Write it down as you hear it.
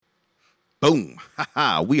Boom.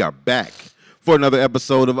 We are back for another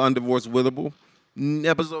episode of Undivorced Withable.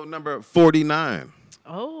 Episode number 49.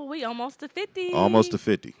 Oh, we almost to 50. Almost to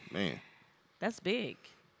 50. Man, That's big.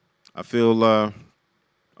 I feel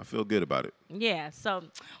good about it. Yeah, so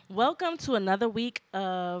welcome to another week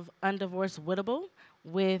of Undivorced Wittable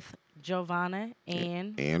with Giovanna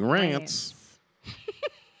and Rance.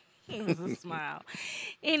 It was a smile.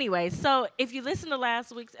 Anyway, so if you listen to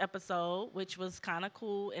last week's episode, which was kind of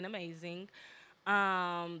cool and amazing,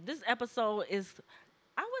 this episode is,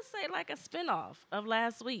 I would say, like a spinoff of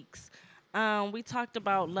last week's. We talked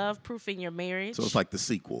about love proofing your marriage. So it's like the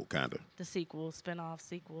sequel, kind of. The sequel, spinoff,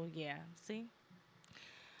 sequel, yeah. See?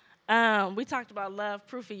 We talked about love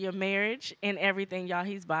proofing your marriage and everything. Y'all,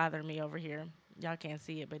 he's bothering me over here. Y'all can't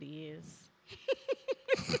see it, but he is.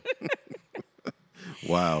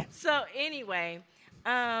 Wow. So anyway,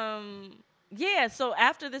 yeah, so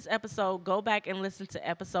after this episode, go back and listen to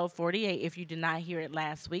episode 48 if you did not hear it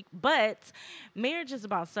last week. But marriage is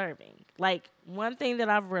about serving. Like, one thing that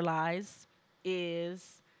I've realized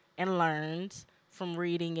is, and learned from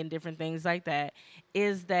reading and different things like that,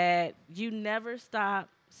 is that you never stop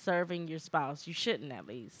serving your spouse. You shouldn't, at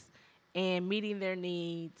least, and meeting their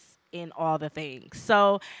needs in all the things.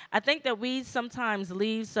 So I think that we sometimes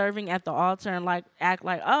leave serving at the altar and act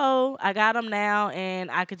like, oh, I got them now and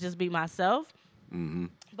I could just be myself. Mm-hmm.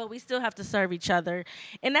 But we still have to serve each other,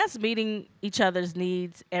 and that's meeting each other's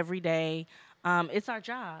needs every day. It's our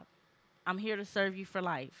job. I'm here to serve you for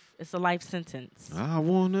life. It's a life sentence. I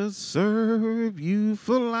want to serve you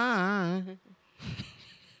for life.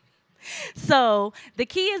 So the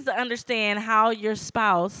key is to understand how your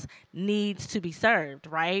spouse needs to be served,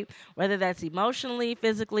 right? Whether that's emotionally,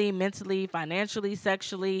 physically, mentally, financially,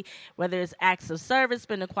 sexually, whether it's acts of service,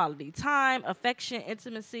 spending quality time, affection,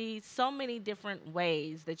 intimacy, so many different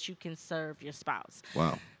ways that you can serve your spouse.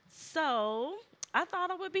 Wow. So I thought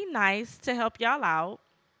it would be nice to help y'all out,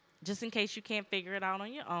 just in case you can't figure it out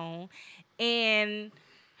on your own, and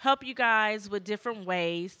help you guys with different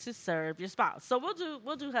ways to serve your spouse. So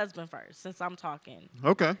we'll do husband first, since I'm talking.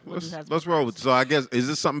 Okay. Let's roll with it. So I guess, is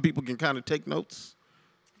this something people can kind of take notes?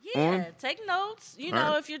 Yeah, take notes. You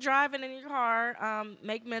know, right. if you're driving in your car,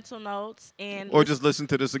 make mental notes. Or just listen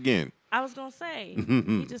to this again. I was going to say,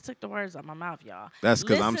 he just took the words out of my mouth, y'all. That's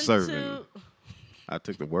because I'm Listen serving. I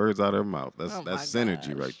took the words out of her mouth. That's Oh that's my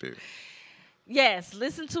synergy gosh. right there. Yes,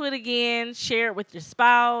 listen to it again, share it with your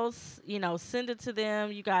spouse, send it to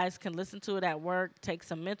them. You guys can listen to it at work, take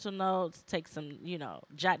some mental notes, take some,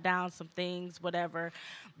 jot down some things, whatever.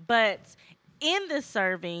 But in this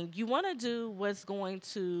serving, you want to do what's going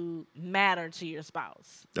to matter to your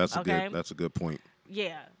spouse. That's okay? a good point.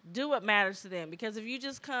 Yeah, do what matters to them. Because if you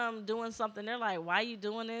just come doing something, they're like, why are you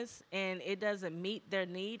doing this? And it doesn't meet their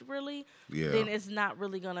need, really, Yeah. then it's not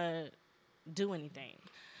really going to do anything.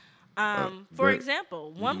 For Right.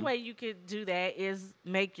 example, one way you could do that is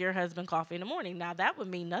make your husband coffee in the morning. Now, that would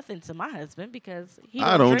mean nothing to my husband because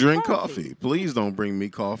I don't drink coffee. Please don't bring me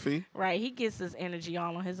coffee. Right, he gets his energy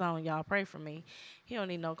all on his own. Y'all pray for me. He don't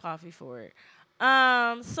need no coffee for it.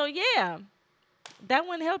 So yeah, that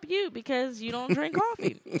wouldn't help you because you don't drink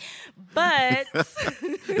coffee. But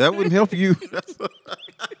That wouldn't help you.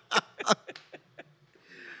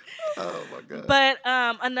 Oh my God. But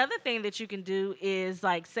another thing that you can do is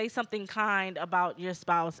say something kind about your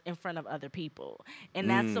spouse in front of other people, and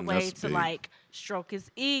that's a way that's to big. stroke his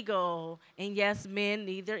ego. And yes, men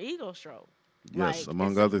need their ego stroked. Yes,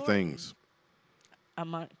 among it's other important. things.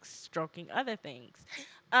 Amongst stroking other things.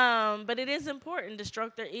 But it is important to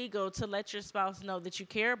stroke their ego, to let your spouse know that you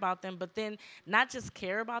care about them, but then not just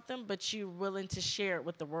care about them, but you're willing to share it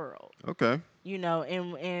with the world. Okay.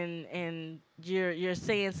 And you're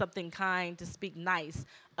saying something kind to speak nice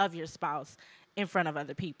of your spouse in front of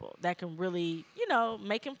other people. That can really,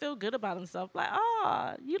 make him feel good about himself. Like,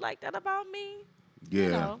 oh, you like that about me?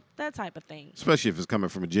 Yeah. That type of thing. Especially if it's coming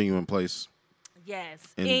from a genuine place. Yes.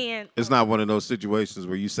 And it's not one of those situations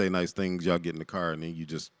where you say nice things, y'all get in the car, and then you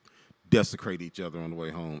just desecrate each other on the way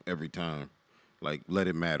home every time. Like, let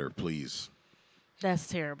it matter, please. That's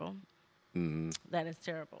terrible. Mm-hmm. That is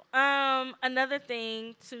terrible. Another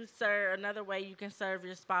thing another way you can serve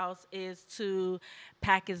your spouse is to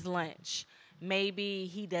pack his lunch. Maybe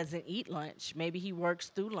he doesn't eat lunch. Maybe he works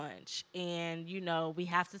through lunch. And, we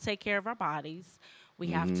have to take care of our bodies. We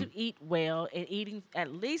have to eat well, and eating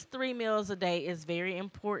at least 3 meals a day is very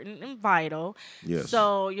important and vital. Yes.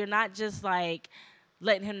 So you're not just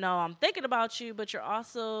letting him know I'm thinking about you, but you're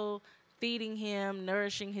also feeding him,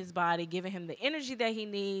 nourishing his body, giving him the energy that he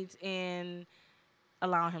needs, and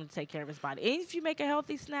allowing him to take care of his body. And if you make a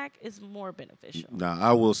healthy snack, it's more beneficial. Now,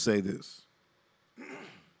 I will say this.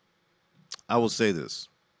 I will say this.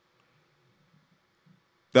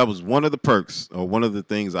 That was one of the perks or one of the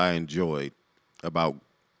things I enjoyed about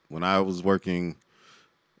when I was working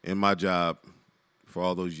in my job for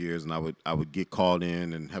all those years, and I would get called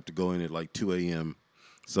in and have to go in at like 2 a.m.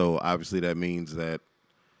 So obviously that means that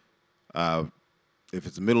if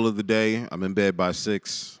it's the middle of the day, I'm in bed by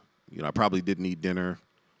 6. You know, I probably didn't eat dinner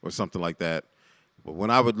or something like that. But when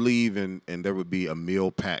I would leave and there would be a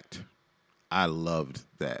meal packed, I loved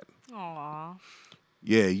that. Aw.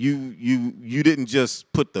 Yeah, you didn't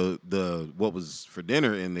just put the what was for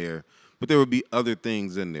dinner in there, but there would be other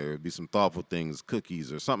things in there. There'd be some thoughtful things,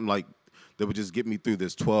 cookies or something like that would just get me through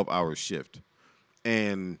this 12-hour shift.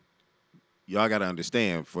 And y'all got to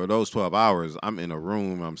understand, for those 12 hours, I'm in a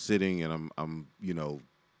room, I'm sitting, and I'm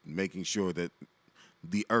making sure that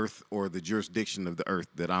the earth or the jurisdiction of the earth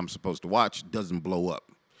that I'm supposed to watch doesn't blow up.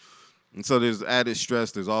 And so there's added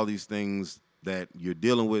stress. There's all these things that you're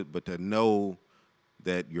dealing with, but to know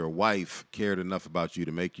that your wife cared enough about you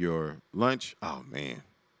to make your lunch, oh, man,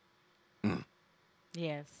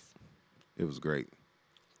 Yes. it was great.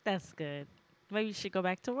 That's good. Maybe you should go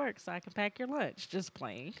back to work so I can pack your lunch. Just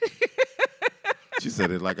playing. She said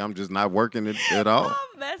it like I'm just not working it at all.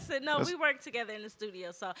 I'm messing. No, we work together in the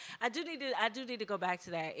studio, so I do need to go back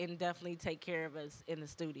to that and definitely take care of us in the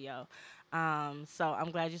studio. So I'm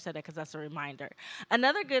glad you said that because that's a reminder.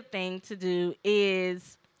 Another good thing to do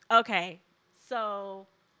is okay. So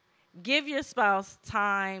give your spouse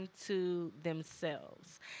time to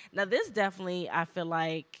themselves. Now, this definitely I feel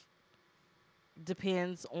like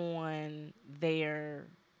depends on their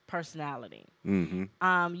personality.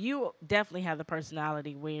 You definitely have the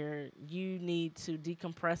personality where you need to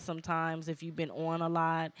decompress sometimes if you've been on a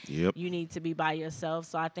lot. Yep. You need to be by yourself.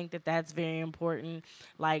 So I think that that's very important.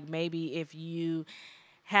 Like maybe if you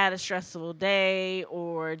had a stressful day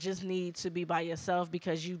or just need to be by yourself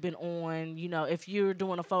because you've been on, if you're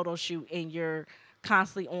doing a photo shoot and you're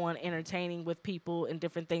constantly on entertaining with people and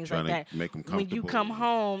different things Trying like to that. make them When you comfortable. come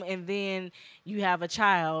home and then you have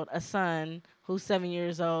a son who's 7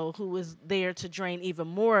 years old who is there to drain even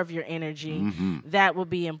more of your energy, that would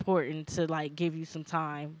be important to like give you some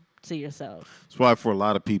time to yourself. That's why for a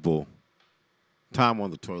lot of people, time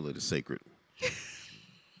on the toilet is sacred.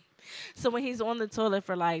 So when he's on the toilet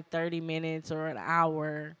for like 30 minutes or an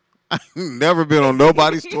hour, Never been on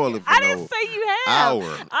nobody's toilet for I no didn't say you have.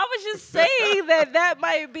 hour. I was just saying that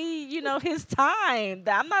might be, his time.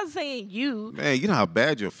 I'm not saying you. Man, you know how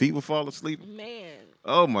bad your feet would fall asleep? Man.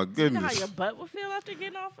 Oh, my You know goodness. how your butt would feel after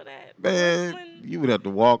getting off of that? Man, Wrestling? you would have to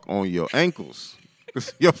walk on your ankles.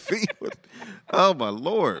 Your feet would, oh, my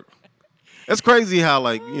Lord. That's crazy how,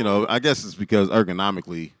 I guess it's because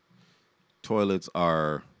ergonomically, toilets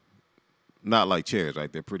are not like chairs,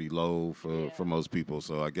 right? They're pretty low for most people.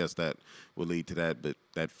 So I guess that will lead to that. But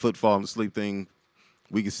that foot falling asleep thing,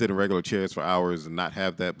 we can sit in regular chairs for hours and not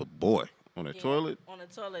have that. But, boy, on a toilet, On the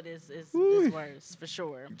toilet is Woo. worse, for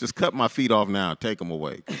sure. just cut my feet off now and take them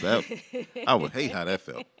away. 'Cause I would hate how that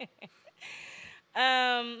felt.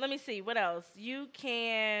 Let me see. What else? You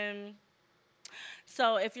can...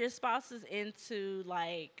 So if your spouse is into,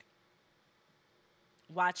 like,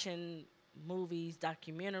 watching movies,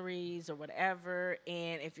 documentaries, or whatever,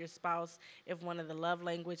 and if one of the love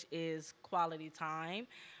language is quality time,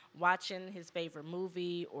 watching his favorite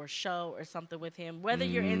movie or show or something with him, whether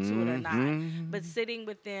you're into it or not, but sitting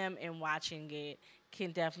with them and watching it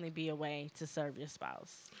can definitely be a way to serve your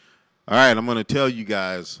spouse. All right, I'm going to tell you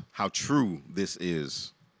guys how true this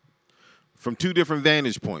is from two different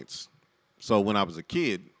vantage points. So when I was a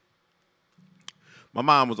kid, my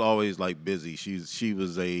mom was always like busy. She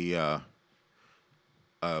was a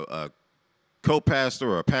co-pastor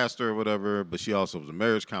or a pastor or whatever, but she also was a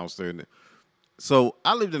marriage counselor. So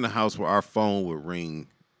I lived in a house where our phone would ring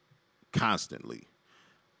constantly.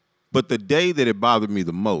 But the day that it bothered me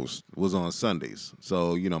the most was on Sundays.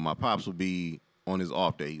 So, my pops would be on his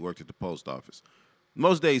off day. He worked at the post office.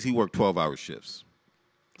 Most days he worked 12-hour shifts.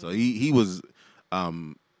 So he was,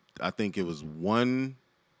 I think it was 1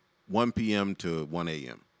 p.m. to 1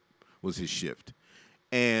 a.m. was his shift.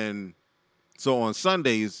 And so on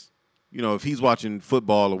Sundays, if he's watching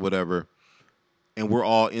football or whatever, and we're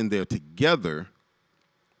all in there together,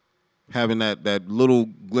 having that little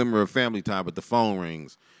glimmer of family time, but the phone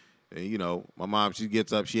rings. And, my mom, she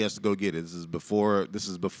gets up, she has to go get it. This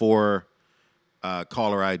is before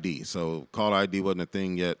caller ID. So caller ID wasn't a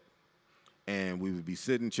thing yet. And we would be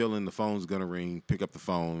sitting, chilling, the phone's going to ring, pick up the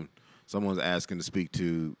phone. Someone's asking to speak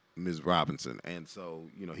to Ms. Robinson. And so,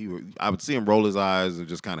 I would see him roll his eyes and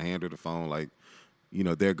just kind of hand her the phone like,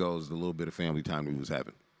 there goes the little bit of family time we was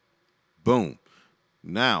having. Boom.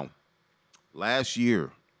 Now, last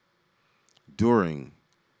year, during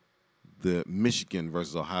the Michigan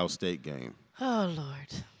versus Ohio State game. Oh,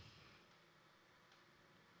 Lord.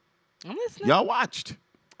 I'm listening. Y'all watched.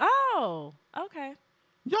 Oh, okay.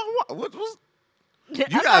 What was? You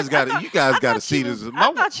guys got to. You guys got to see this.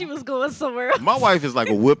 I thought she was going somewhere else. My wife is like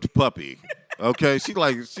a whipped puppy. Okay,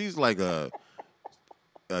 she's like a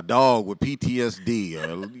dog with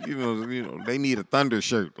PTSD. You know, they need a thunder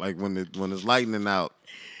shirt. Like when it's lightning out.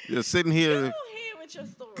 You're sitting here. Go ahead with your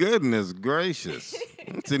story. Goodness gracious!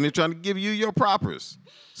 I'm sitting here trying to give you your propers.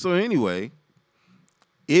 So anyway,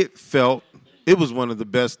 it was one of the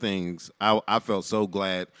best things. I felt so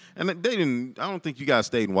glad, and they didn't. I don't think you guys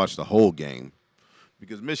stayed and watched the whole game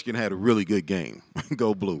because Michigan had a really good game.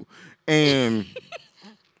 Go Blue, and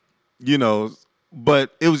you know.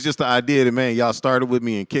 But it was just the idea that, man, y'all started with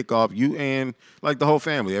me in kickoff. You and like the whole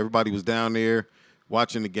family, everybody was down there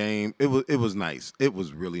watching the game. It was nice. It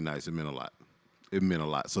was really nice. It meant a lot. It meant a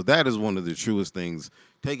lot. So that is one of the truest things.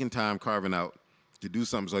 Taking time, carving out to do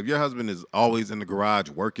something. So if your husband is always in the garage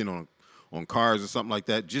working on cars or something like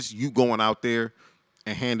that, just you going out there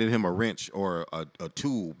and handing him a wrench or a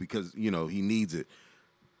tool because, you know, he needs it,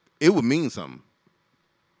 it would mean something.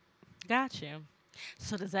 Got you.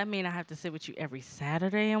 So does that mean I have to sit with you every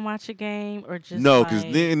Saturday and watch a game, or just no? Because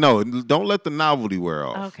don't let the novelty wear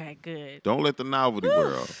off. Okay, good. Don't let the novelty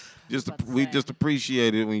wear off. We just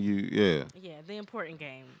appreciate it when you Yeah, the important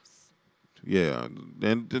games. Yeah,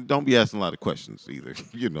 and don't be asking a lot of questions either.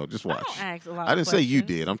 You know, just watch. I don't ask a lot. I didn't of say you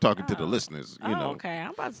questions. did. I'm talking to the listeners. You know. Okay.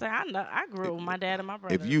 I'm about to say I know. I grew up with my dad and my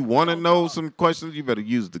brother. If you want to know some questions, you better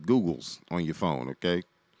use the Googles on your phone. Okay.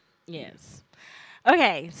 Yes.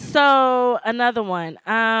 Okay, so another one.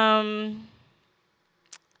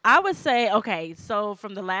 I would say, okay, so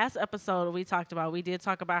from the last episode we did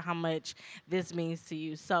talk about how much this means to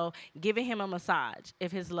you. So giving him a massage.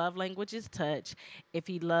 If his love language is touch, if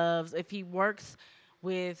he works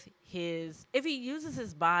with if he uses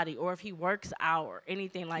his body or if he works out or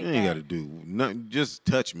anything like that. You ain't got to do nothing. Just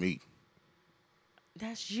touch me.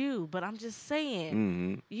 That's you, but I'm just saying,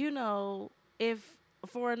 Mm-hmm. you know, if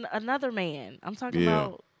for another man, I'm talking Yeah.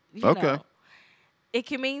 about, you Okay. know, it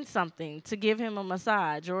can mean something to give him a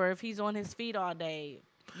massage, or if he's on his feet all day,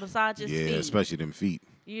 massage his feet. Yeah, especially them feet.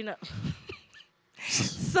 You know.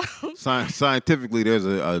 So Scientifically, there's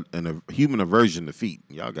a human aversion to feet.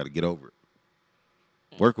 Y'all got to get over it.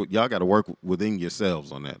 Y'all got to work within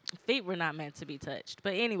yourselves on that. feet were not meant to be touched.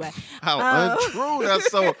 But anyway. How untrue.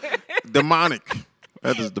 That's so demonic.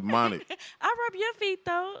 That is demonic. I rub your feet,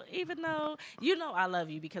 though, even though, you know I love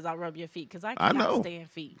you because I rub your feet, because I I know. cannot stand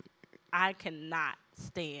feet. I cannot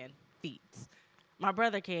stand feet. My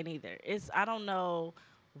brother can't either. I don't know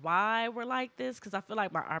why we're like this, because I feel like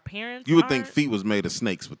our parents You would think aren't. feet was made of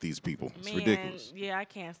snakes with these people. It's Man, ridiculous. yeah, I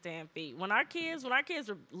can't stand feet. When our kids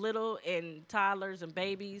were little and toddlers and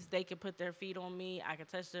babies, they could put their feet on me. I could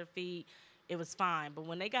touch their feet. It was fine. But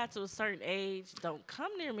when they got to a certain age, don't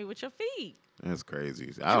come near me with your feet. That's crazy.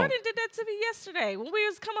 Jordan did that to me yesterday when we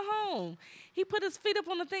was coming home. He put his feet up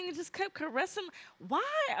on the thing and just kept caressing. Why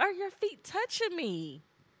are your feet touching me?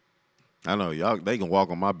 I know y'all. They can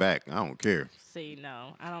walk on my back. I don't care. See,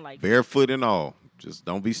 no, I don't like Barefoot and all. Just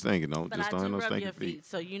don't be stinking. Don't But just I don't do have no rub stinking your feet. feet,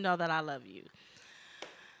 so you know that I love you.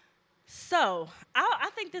 So I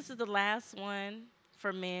think this is the last one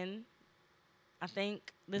for men. I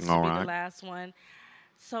think this should All be right. the last one.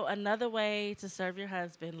 So another way to serve your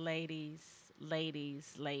husband, ladies.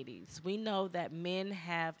 We know that men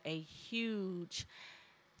have a huge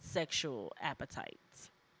sexual appetite.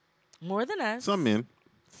 More than us. Some men.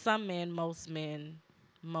 Some men, most men.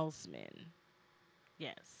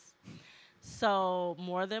 Yes. So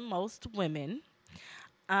more than most women.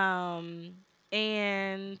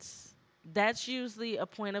 And that's usually a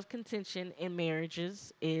point of contention in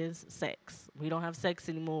marriages is sex. We don't have sex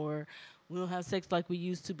anymore. We don't have sex like we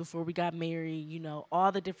used to before we got married. You know,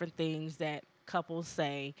 all the different things that couples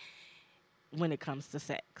say when it comes to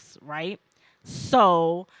sex, right?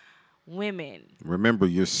 So, women. Remember,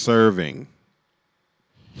 you're serving.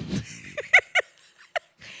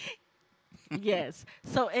 Yes.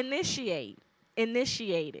 So initiate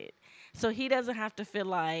it. So he doesn't have to feel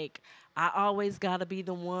like I always got to be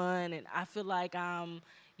the one, and I feel like I'm,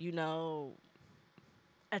 you know,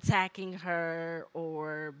 attacking her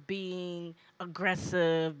or being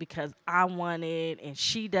aggressive because I want it and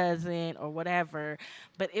she doesn't or whatever.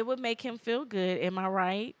 But it would make him feel good, am I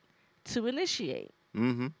right, to initiate.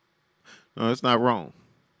 Mm-hmm. No, it's not wrong.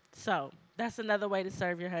 So that's another way to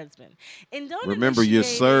serve your husband. And don't Remember, you're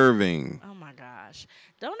initiate it- serving. Oh my gosh.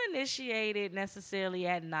 Don't initiate it necessarily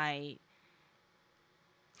at night.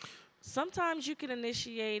 Sometimes you can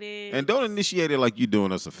initiate it. And don't initiate it like you're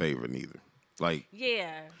doing us a favor, neither. Like,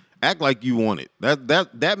 Yeah. act like you want it.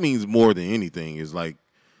 That means more than anything. Is like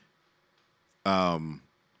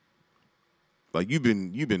you've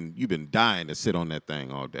been dying to sit on that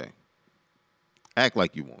thing all day. Act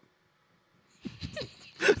like you want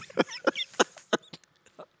it.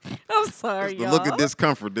 I'm sorry, It's the y'all. look of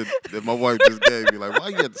discomfort that my wife just gave me. Like, why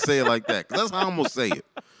you have to say it like that? 'Cause that's how I'm gonna say it.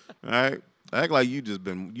 All right, act like you've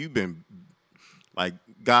been like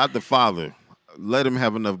God the Father. Let him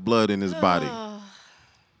have enough blood in his body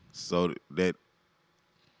so that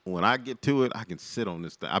when I get to it, I can sit on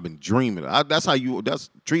this thing. I've been dreaming. That's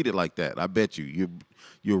treat it like that. I bet you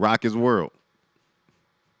rock his world.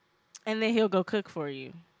 And then he'll go cook for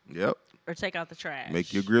you Yep. or take out the trash.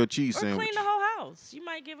 Make your grilled cheese or sandwich. clean the whole house. You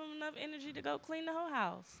might give him enough energy to go clean the whole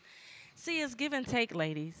house. See, it's give and take,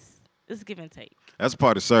 ladies. It's give and take. That's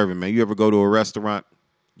part of serving, man. You ever go to a restaurant,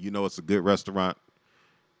 you know it's a good restaurant,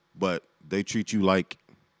 but they treat you like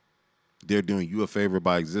they're doing you a favor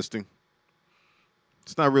by existing?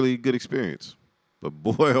 It's not really a good experience. But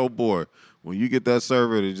boy, oh boy, when you get that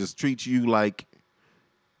server that just treats you like,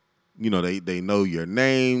 they know your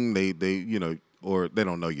name, they or they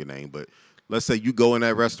don't know your name, but let's say you go in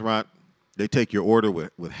that restaurant, they take your order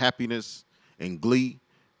with happiness and glee.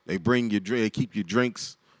 They bring your drink, they keep your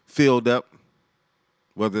drinks filled up,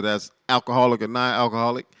 whether that's alcoholic or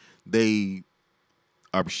non-alcoholic. They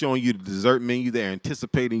are showing you the dessert menu. They're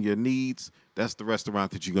anticipating your needs. That's the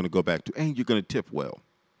restaurant that you're going to go back to, and you're going to tip well.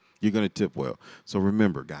 You're going to tip well. So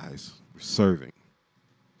remember, guys, we're serving.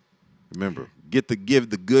 Remember, give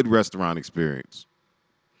the good restaurant experience.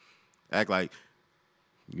 Act like,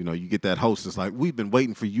 you get that host that's like, we've been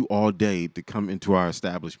waiting for you all day to come into our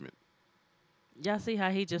establishment. Y'all see how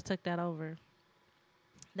he just took that over?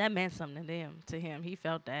 That meant something to him. He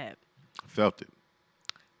felt that. Felt it.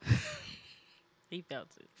 He felt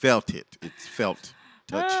it. Felt it. It's felt.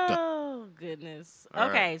 Touched. Oh, goodness. All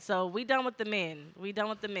okay, right. so we done with the men.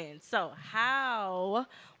 So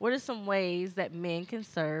what are some ways that men can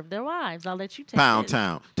serve their wives? I'll let you take Pound it.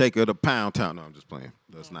 Town. Take her to Pound Town. No, I'm just playing.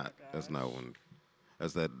 That's Oh my not. That's gosh. not one.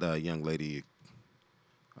 That's that young lady,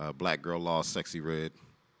 Black Girl Lost, Sexy Red.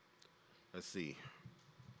 Let's see.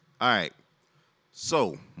 All right.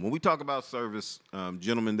 So when we talk about service,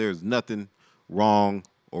 gentlemen, there's nothing wrong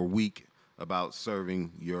or weak about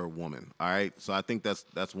serving your woman. All right. So I think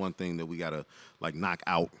that's one thing that we gotta knock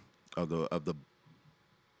out of the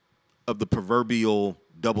proverbial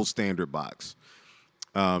double standard box.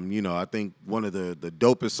 I think one of the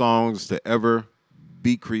dopest songs to ever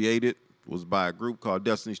be created was by a group called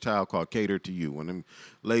Destiny's Child called Cater to You. When them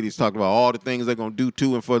ladies talked about all the things they're going to do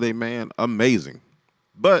to and for their man, amazing.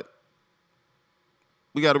 But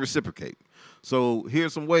we got to reciprocate. So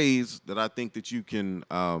here's some ways that I think that you can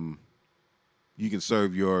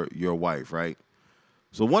serve your wife, right?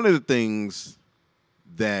 So one of the things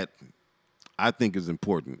that I think is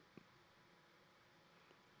important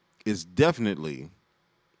is definitely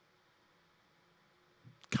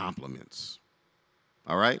compliments.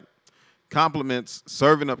 All right? Compliments,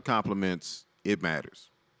 serving up compliments, it matters.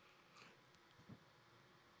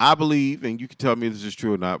 I believe, and you can tell me if this is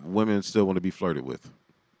true or not, women still want to be flirted with.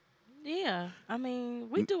 Yeah, I mean,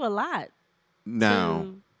 we do a lot. Now,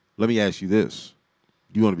 to- let me ask you this.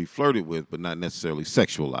 You want to be flirted with, but not necessarily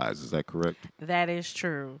sexualized. Is that correct? That is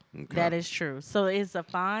true. Okay. That is true. So it's a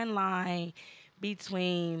fine line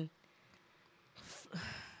between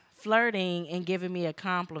flirting and giving me a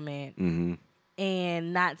compliment Mm-hmm.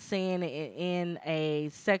 and not saying it in a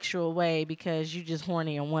sexual way because you just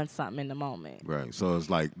horny and want something in the moment. Right. So it's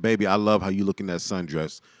like, baby, I love how you look in that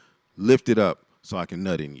sundress. Lift it up so I can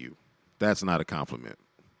nut in you. That's not a compliment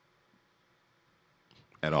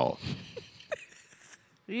at all.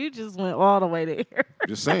 You just went all the way there.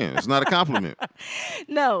 Just saying, it's not a compliment.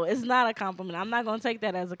 No, it's not a compliment. I'm not going to take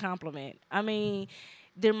that as a compliment. I mean,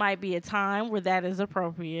 there might be a time where that is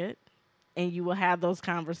appropriate and you will have those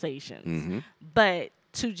conversations. Mm-hmm. But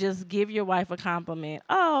to just give your wife a compliment,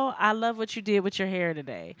 oh, I love what you did with your hair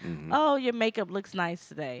today. Mm-hmm. Oh, your makeup looks nice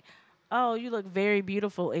today. Oh, you look very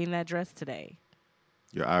beautiful in that dress today.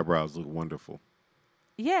 Your eyebrows look wonderful.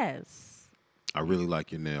 Yes. I really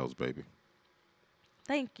like your nails, baby.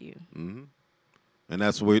 Thank you. Mm-hmm. And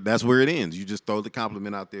that's where it ends. You just throw the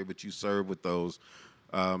compliment out there, but you serve with those,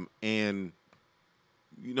 and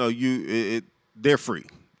they're free.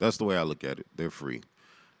 That's the way I look at it. They're free,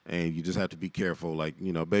 and you just have to be careful. Like,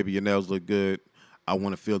 baby, your nails look good. I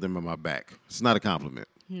want to feel them in my back. It's not a compliment.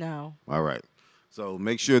 No. All right. So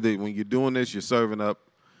make sure that when you're doing this, you're serving up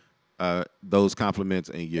those compliments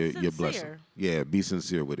and you're blessing. sincere. Yeah, be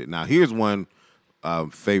sincere with it. Now, here's one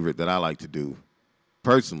favorite that I like to do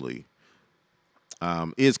personally,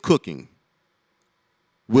 is cooking.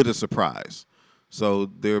 with a surprise. So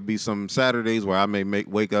there'll be some Saturdays where I may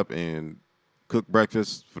wake up and cook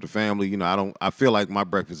breakfast for the family. You know, I feel like my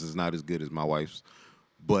breakfast is not as good as my wife's,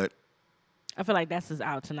 but I feel like that's just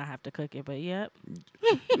out to not have to cook it, but yep.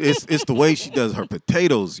 it's the way she does her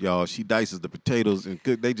potatoes, y'all. She dices the potatoes and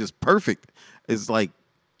cook. They just perfect. It's like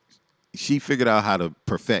she figured out how to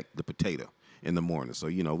perfect the potato in the morning. So,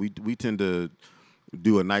 you know, we tend to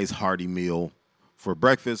do a nice hearty meal for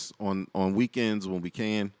breakfast on weekends when we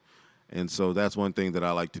can. And so that's one thing that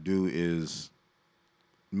I like to do is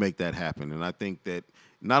make that happen. And I think that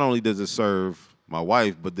not only does it serve my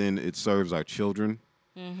wife, but then it serves our children.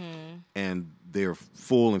 Mm-hmm. And they're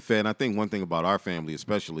full and fed. And I think one thing about our family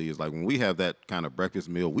especially is like when we have that kind of breakfast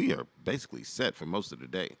meal, we are basically set for most of the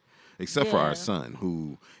day. Except for our son,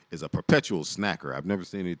 who is a perpetual snacker. I've never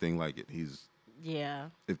seen anything like it.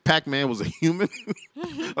 If Pac-Man was a human,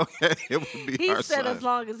 okay, it would be our son. He said as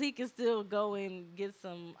long as he can still go and get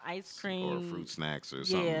some ice cream. Or fruit snacks or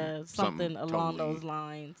something. Yeah, something along totally. those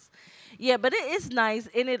lines. Yeah, but it's nice.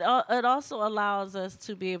 And it also allows us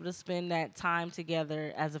to be able to spend that time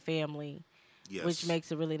together as a family. Yes. Which makes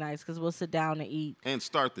it really nice because we'll sit down and eat. And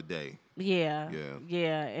start the day. Yeah.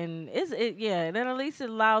 And then at least it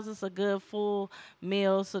allows us a good full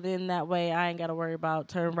meal. So then that way I ain't got to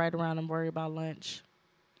turn right around and worry about lunch.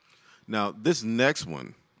 Now, this next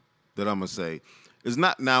one that I'm going to say is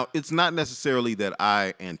it's not necessarily that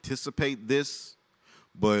I anticipate this,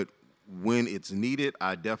 but when it's needed,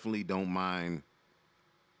 I definitely don't mind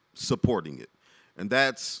supporting it. And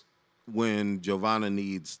that's when Giovanna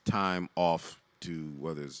needs time off to,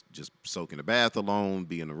 whether it's just soak in a bath alone,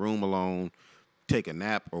 be in the room alone, take a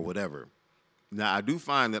nap or whatever. Now, I do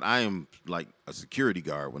find that I am like a security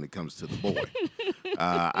guard when it comes to the boy.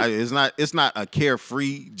 It's not a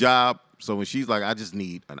carefree job. So when she's like, I just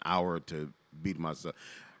need an hour to be to myself,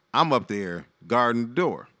 I'm up there guarding the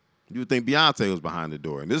door. You would think Beyonce was behind the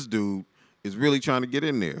door. And this dude is really trying to get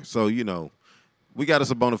in there. So, you know, we got us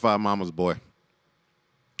a bona fide mama's boy.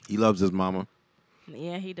 He loves his mama.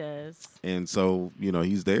 Yeah, he does. And so, you know,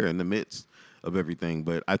 he's there in the midst of everything.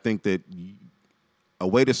 But I think that a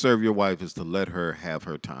way to serve your wife is to let her have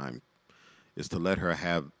her time, is to let her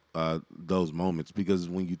have those moments. Because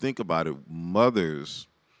when you think about it,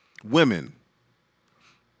 women,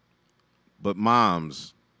 but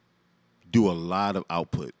moms do a lot of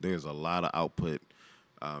output. There's a lot of output.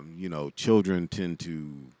 You know, children tend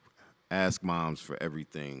to ask moms for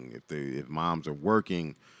everything. If moms are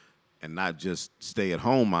working, and not just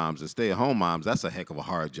stay-at-home moms. And stay-at-home moms, that's a heck of a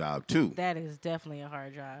hard job, too. That is definitely a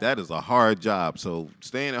hard job. That is a hard job. So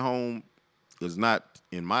staying at home is not,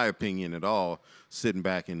 in my opinion at all, sitting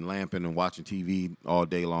back and lamping and watching TV all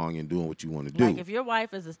day long and doing what you want to do. Like if your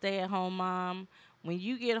wife is a stay-at-home mom, when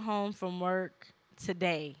you get home from work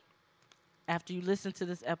today, after you listen to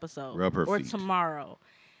this episode, rub her or feet. Tomorrow,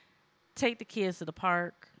 take the kids to the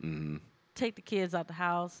park, take the kids out the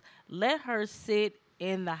house, let her sit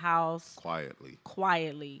in the house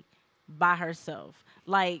quietly by herself.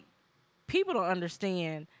 Like, people don't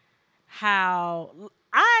understand how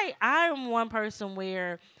I'm one person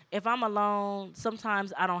where if I'm alone,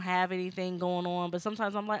 sometimes I don't have anything going on, but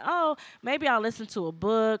sometimes I'm like, oh, maybe I'll listen to a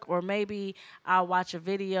book or maybe I'll watch a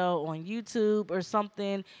video on YouTube or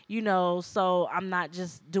something, you know, so I'm not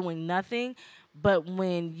just doing nothing. But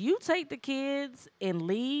when you take the kids and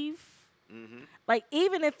leave, like,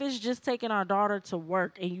 even if it's just taking our daughter to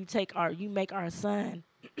work and you make our son,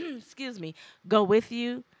 excuse me, go with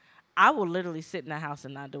you, I will literally sit in the house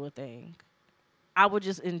and not do a thing. I would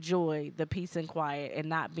just enjoy the peace and quiet and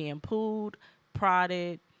not being pulled,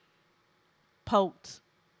 prodded, poked.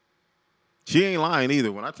 She ain't lying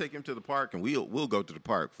either. When I take him to the park, and we'll go to the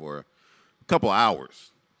park for a couple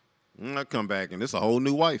hours, and I come back and it's a whole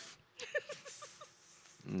new wife.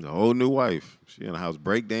 A whole new wife. She in the house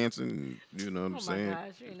breakdancing, you know what I'm saying? Oh my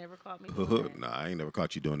gosh, you ain't never caught me doing that. No, I ain't never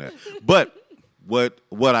caught you doing that. But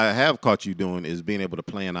what I have caught you doing is being able to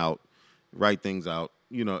plan out, write things out,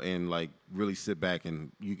 you know, and like really sit back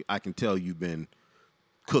and I can tell you've been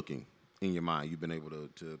cooking in your mind. You've been able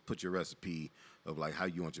to put your recipe of like how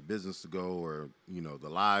you want your business to go, or, you know, the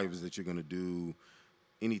lives that you're gonna do,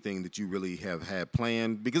 anything that you really have had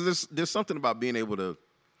planned. Because there's something about being able to,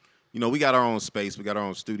 you know, we got our own space, we got our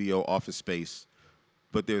own studio, office space,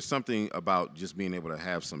 but there's something about just being able to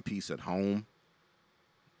have some peace at home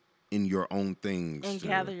in your own things. And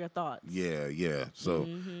gather your thoughts. Yeah. So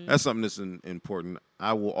that's something that's important.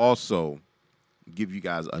 I will also give you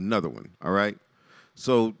guys another one, all right?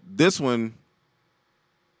 So this one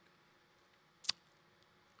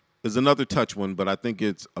is another touch one, but I think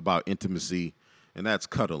it's about intimacy, and that's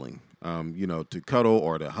cuddling. You know, to cuddle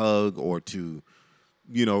or to hug or to,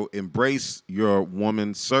 embrace your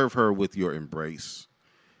woman, serve her with your embrace.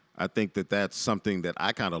 I think that that's something that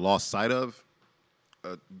I kind of lost sight of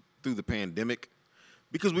through the pandemic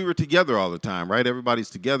because we were together all the time, right? Everybody's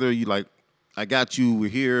together. You like, I got you, we're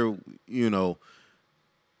here,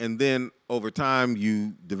 and then over time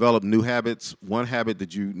you develop new habits. One habit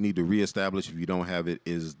that you need to reestablish if you don't have it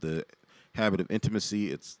is the habit of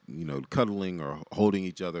intimacy. It's, cuddling or holding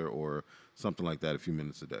each other or something like that a few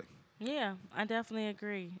minutes a day. Yeah, I definitely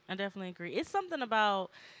agree. It's something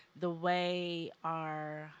about the way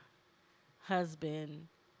our husband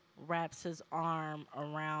wraps his arm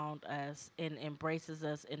around us and embraces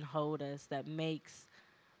us and hold us that makes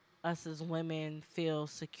us as women feel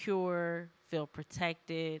secure, feel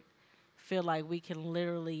protected, feel like we can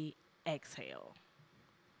literally exhale.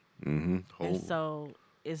 Mm-hmm. And so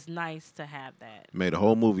it's nice to have that. Made a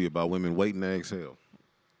whole movie about women waiting to exhale.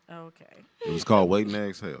 Okay. It was called Waiting to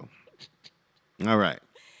Exhale. All right.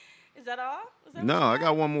 Is that all? Is that No, what you I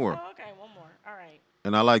got one more. Oh, okay, one more. All right.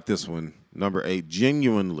 And I like this one. Number 8,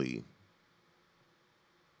 genuinely.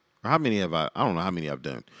 How many have I don't know how many I've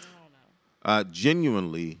done. I don't know.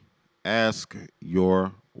 Genuinely ask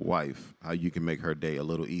your wife how you can make her day a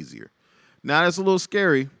little easier. Now, that's a little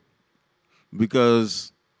scary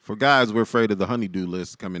because for guys, we're afraid of the honeydew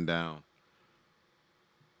list coming down.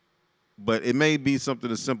 But it may be something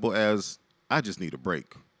as simple as, I just need a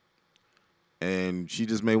break. And she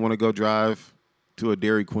just may want to go drive to a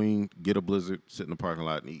Dairy Queen, get a Blizzard, sit in the parking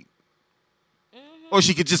lot and eat. Mm-hmm. Or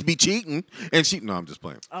she could just be cheating and no, I'm just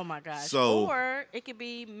playing. Oh my gosh. So, or it could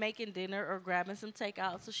be making dinner or grabbing some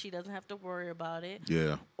takeout so she doesn't have to worry about it.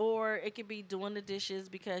 Yeah. Or it could be doing the dishes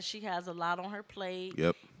because she has a lot on her plate.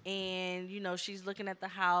 Yep. And, she's looking at the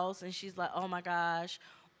house and she's like, oh my gosh.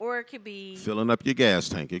 Or it could be filling up your gas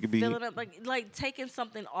tank. It could be filling up, like taking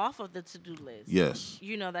something off of the to-do list. Yes.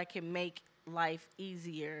 That can make life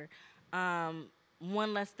easier.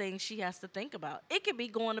 One less thing she has to think about. It could be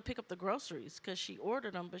going to pick up the groceries because she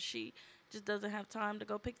ordered them, but she just doesn't have time to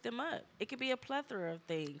go pick them up. It could be a plethora of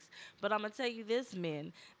things. But I'm going to tell you this,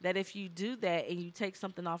 men, that if you do that and you take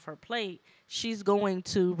something off her plate, she's going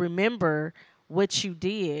to remember what you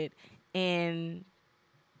did, and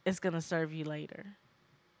it's going to serve you later.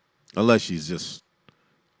 Unless she's just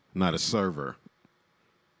not a server.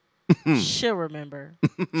 She'll remember.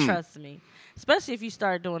 Trust me. Especially if you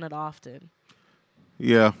start doing it often.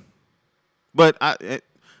 Yeah. But I'm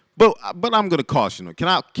going to caution her. Can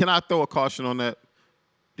I throw a caution on that?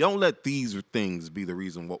 Don't let these things be the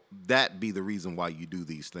reason why you do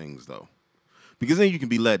these things though. Because then you can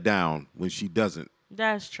be let down when she doesn't.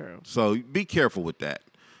 That's true. So be careful with that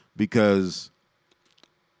because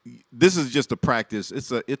this is just a practice.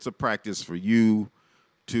 It's a practice for you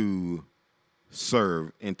to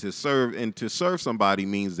serve, and to serve somebody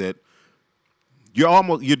means that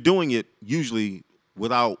you're doing it usually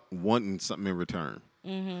without wanting something in return.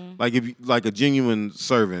 Mm-hmm. Like a genuine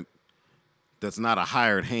servant that's not a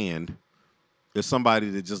hired hand is somebody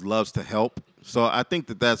that just loves to help. So I think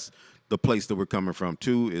that's the place that we're coming from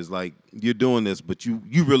too, is like you're doing this, but you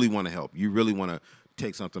really want to help. You really want to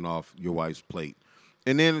take something off your wife's plate.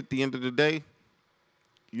 And then at the end of the day,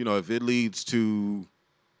 if it leads to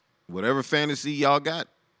whatever fantasy y'all got,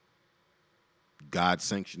 God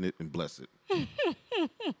sanction it and bless it.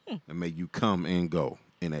 And may you come and go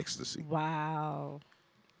in ecstasy. Wow.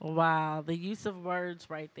 The use of words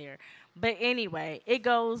right there. But anyway, it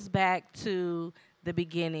goes back to the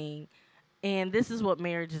beginning. And this is what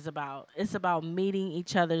marriage is about. It's about meeting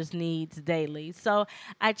each other's needs daily. So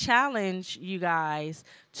I challenge you guys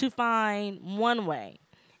to find one way.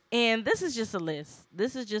 And this is just a list.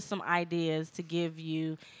 This is just some ideas to give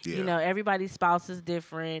you. Yeah. Everybody's spouse is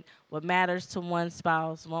different. What matters to one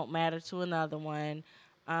spouse won't matter to another one.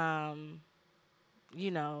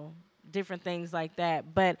 Different things like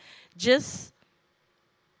that. But just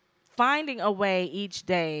finding a way each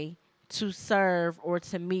day to serve or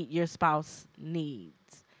to meet your spouse's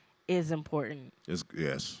needs is important.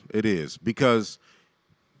 Yes, it is. Because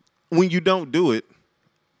when you don't do it,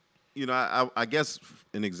 I guess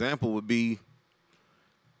an example would be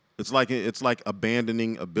it's like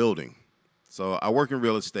abandoning a building. So I work in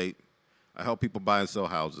real estate. I help people buy and sell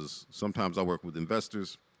houses. Sometimes I work with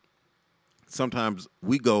investors. Sometimes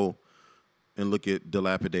we go and look at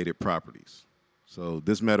dilapidated properties. So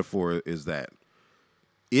this metaphor is that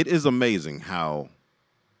it is amazing how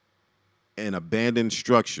an abandoned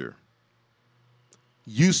structure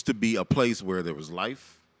used to be a place where there was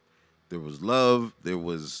life, there was love, there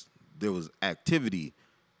was activity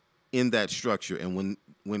in that structure. And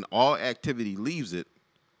when all activity leaves it,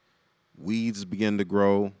 weeds begin to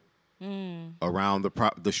grow around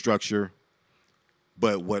the structure.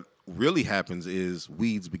 But what really happens is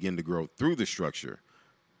weeds begin to grow through the structure.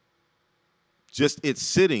 Just it's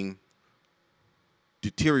sitting,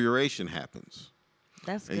 deterioration happens.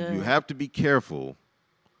 That's And good. you have to be careful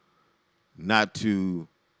not to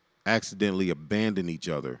accidentally abandon each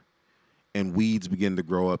other. And weeds begin to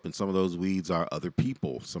grow up, and some of those weeds are other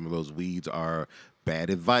people. Some of those weeds are bad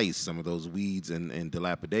advice. Some of those weeds and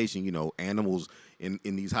dilapidation. You know, animals in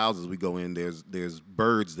these houses we go in. There's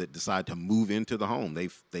birds that decide to move into the home.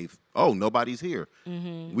 They've oh, nobody's here.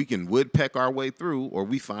 We can woodpeck our way through, or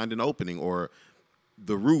we find an opening, or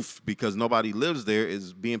the roof, because nobody lives there,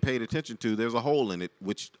 is being paid attention to. There's a hole in it,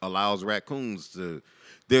 which allows raccoons to.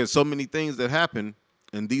 There's so many things that happen,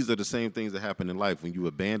 and these are the same things that happen in life when you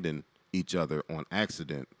abandon each other on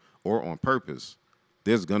accident or on purpose.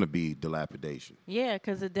 There's going to be dilapidation. Yeah,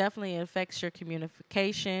 because it definitely affects your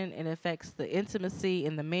communication. It affects the intimacy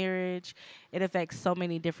in the marriage. It affects so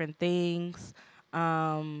many different things.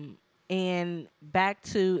 And back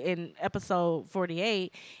to in episode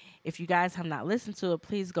 48, if you guys have not listened to it,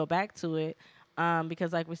 please go back to it.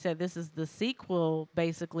 Because like we said, this is the sequel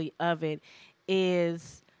basically of it,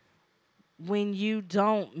 is when you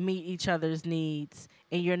don't meet each other's needs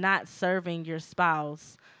and you're not serving your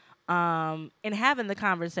spouse, and having the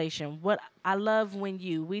conversation. What I love when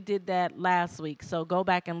we did that last week, so go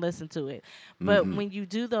back and listen to it. But when you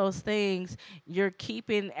do those things, you're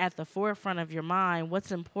keeping at the forefront of your mind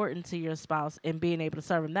what's important to your spouse and being able to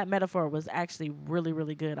serve them. That metaphor was actually really,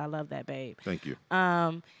 really good. I love that, babe. Thank you.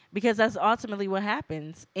 Because that's ultimately what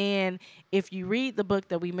happens. And if you read the book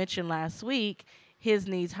that we mentioned last week, His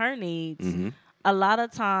Needs, Her Needs, a lot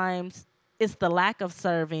of times it's the lack of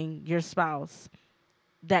serving your spouse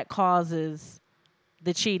that causes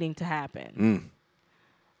the cheating to happen.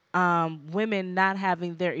 Women not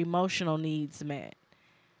having their emotional needs met,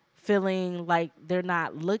 feeling like they're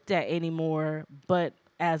not looked at anymore, but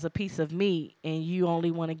as a piece of meat, and you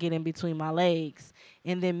only want to get in between my legs.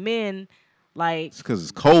 And then men, like, It's because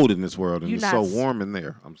it's cold in this world and You it's not so s- warm in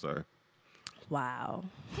there. I'm sorry. wow.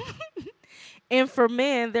 And for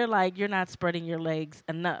men, they're like, you're not spreading your legs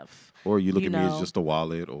enough. Or you look You at me as know. just a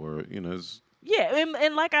wallet, or it's Yeah,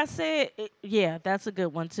 and like I said, yeah, that's a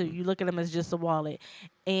good one too. You look at them as just a wallet,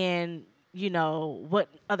 and what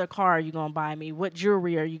other car are you gonna buy me? What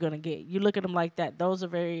jewelry are you gonna get? You look at them like that. Those are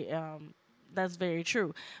very, that's very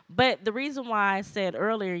true. But the reason why I said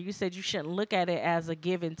earlier, you said you shouldn't look at it as a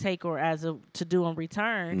give and take or as a to do and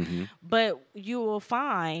return, but you will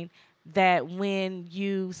find that when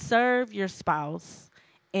you serve your spouse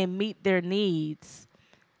and meet their needs,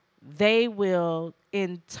 they will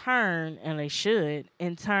in turn, and they should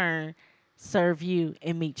in turn, serve you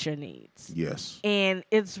and meet your needs. yes. And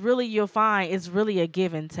you'll find it's really a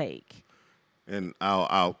give and take. And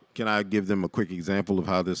can I give them a quick example of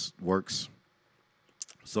how this works?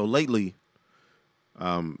 So lately,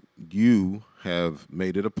 you have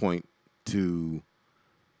made it a point to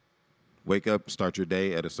wake up, start your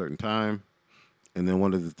day at a certain time, and then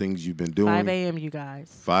one of the things you've been doing 5 a.m. you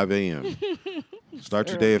guys. 5 a.m. Start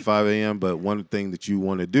your day at 5 a.m. But one thing that you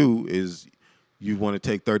want to do is you want to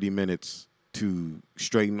take 30 minutes to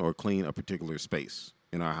straighten or clean a particular space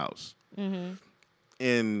in our house.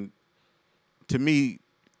 And to me,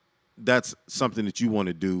 that's something that you want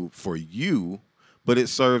to do for you, but it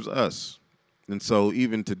serves us. And so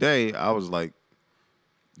even today, I was like,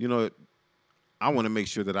 I want to make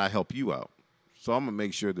sure that I help you out. So I'm going to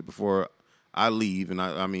make sure that before I leave, and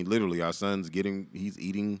I mean, literally, our son's he's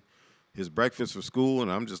eating his breakfast for school,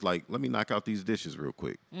 and I'm just like, let me knock out these dishes real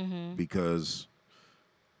quick because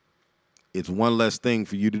it's one less thing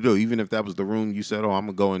for you to do. Even if that was the room you said, oh,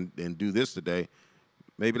 I'm going to go and do this today,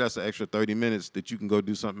 maybe that's an extra 30 minutes that you can go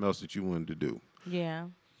do something else that you wanted to do. Yeah.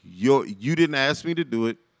 You didn't ask me to do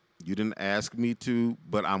it. You didn't ask me to,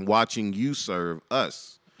 but I'm watching you serve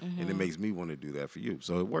us, and it makes me want to do that for you.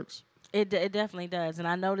 So it works. It definitely does. And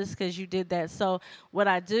I noticed because you did that. So what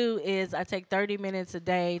I do is I take 30 minutes a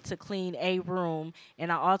day to clean a room,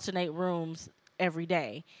 and I alternate rooms every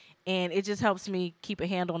day. And it just helps me keep a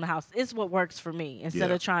handle on the house. It's what works for me. Instead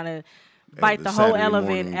Yeah. of trying to bite the the whole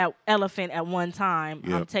Saturday elephant at one time,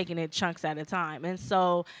 I'm Yep. taking it chunks at a time. And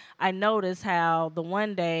so I noticed how the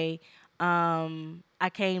one day I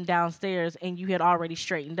came downstairs and you had already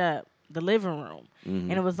straightened up the living room.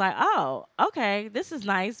 And it was like, oh, okay, this is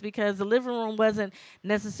nice, because the living room wasn't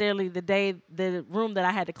necessarily the room that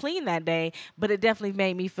I had to clean that day, but it definitely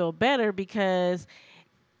made me feel better because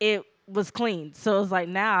it was clean. So it was like,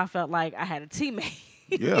 now I felt like I had a teammate.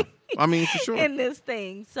 Yeah. I mean, for sure. In this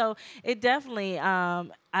thing. So it definitely,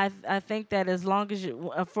 I think that as long as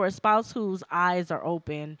for a spouse whose eyes are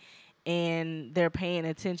open and they're paying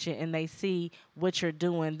attention and they see what you're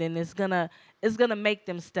doing, then it's gonna make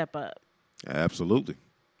them step up. Absolutely.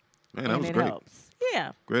 Man, that And was it great. helps.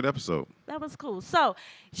 Yeah. Great episode. That was cool. So,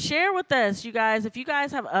 share with us, you guys, if you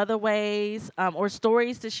guys have other ways or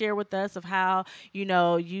stories to share with us of how,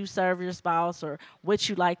 you serve your spouse or what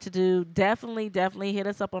you like to do, definitely hit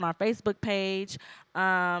us up on our Facebook page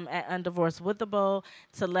at Undivorcedwithable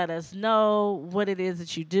to let us know what it is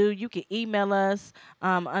that you do. You can email us,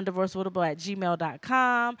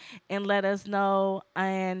 undivorcedwithable@gmail.com, and let us know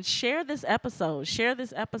and share this episode. Share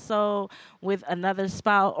this episode with another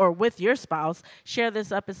spouse or with your spouse. Share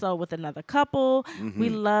this episode with another couple. We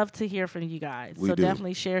love to hear from you guys. We so do.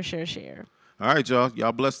 definitely share. All right, y'all.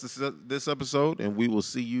 Y'all bless this episode, and we will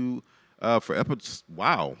see you for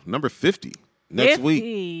episode, number 50 next week.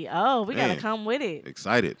 50. Oh, we got to Man. come with it.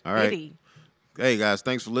 Excited. All right. 50. Hey, guys,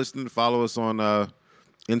 thanks for listening. Follow us on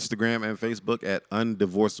Instagram and Facebook at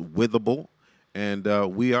Undivorcedwithable, and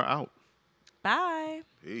we are out. Bye.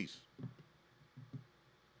 Peace.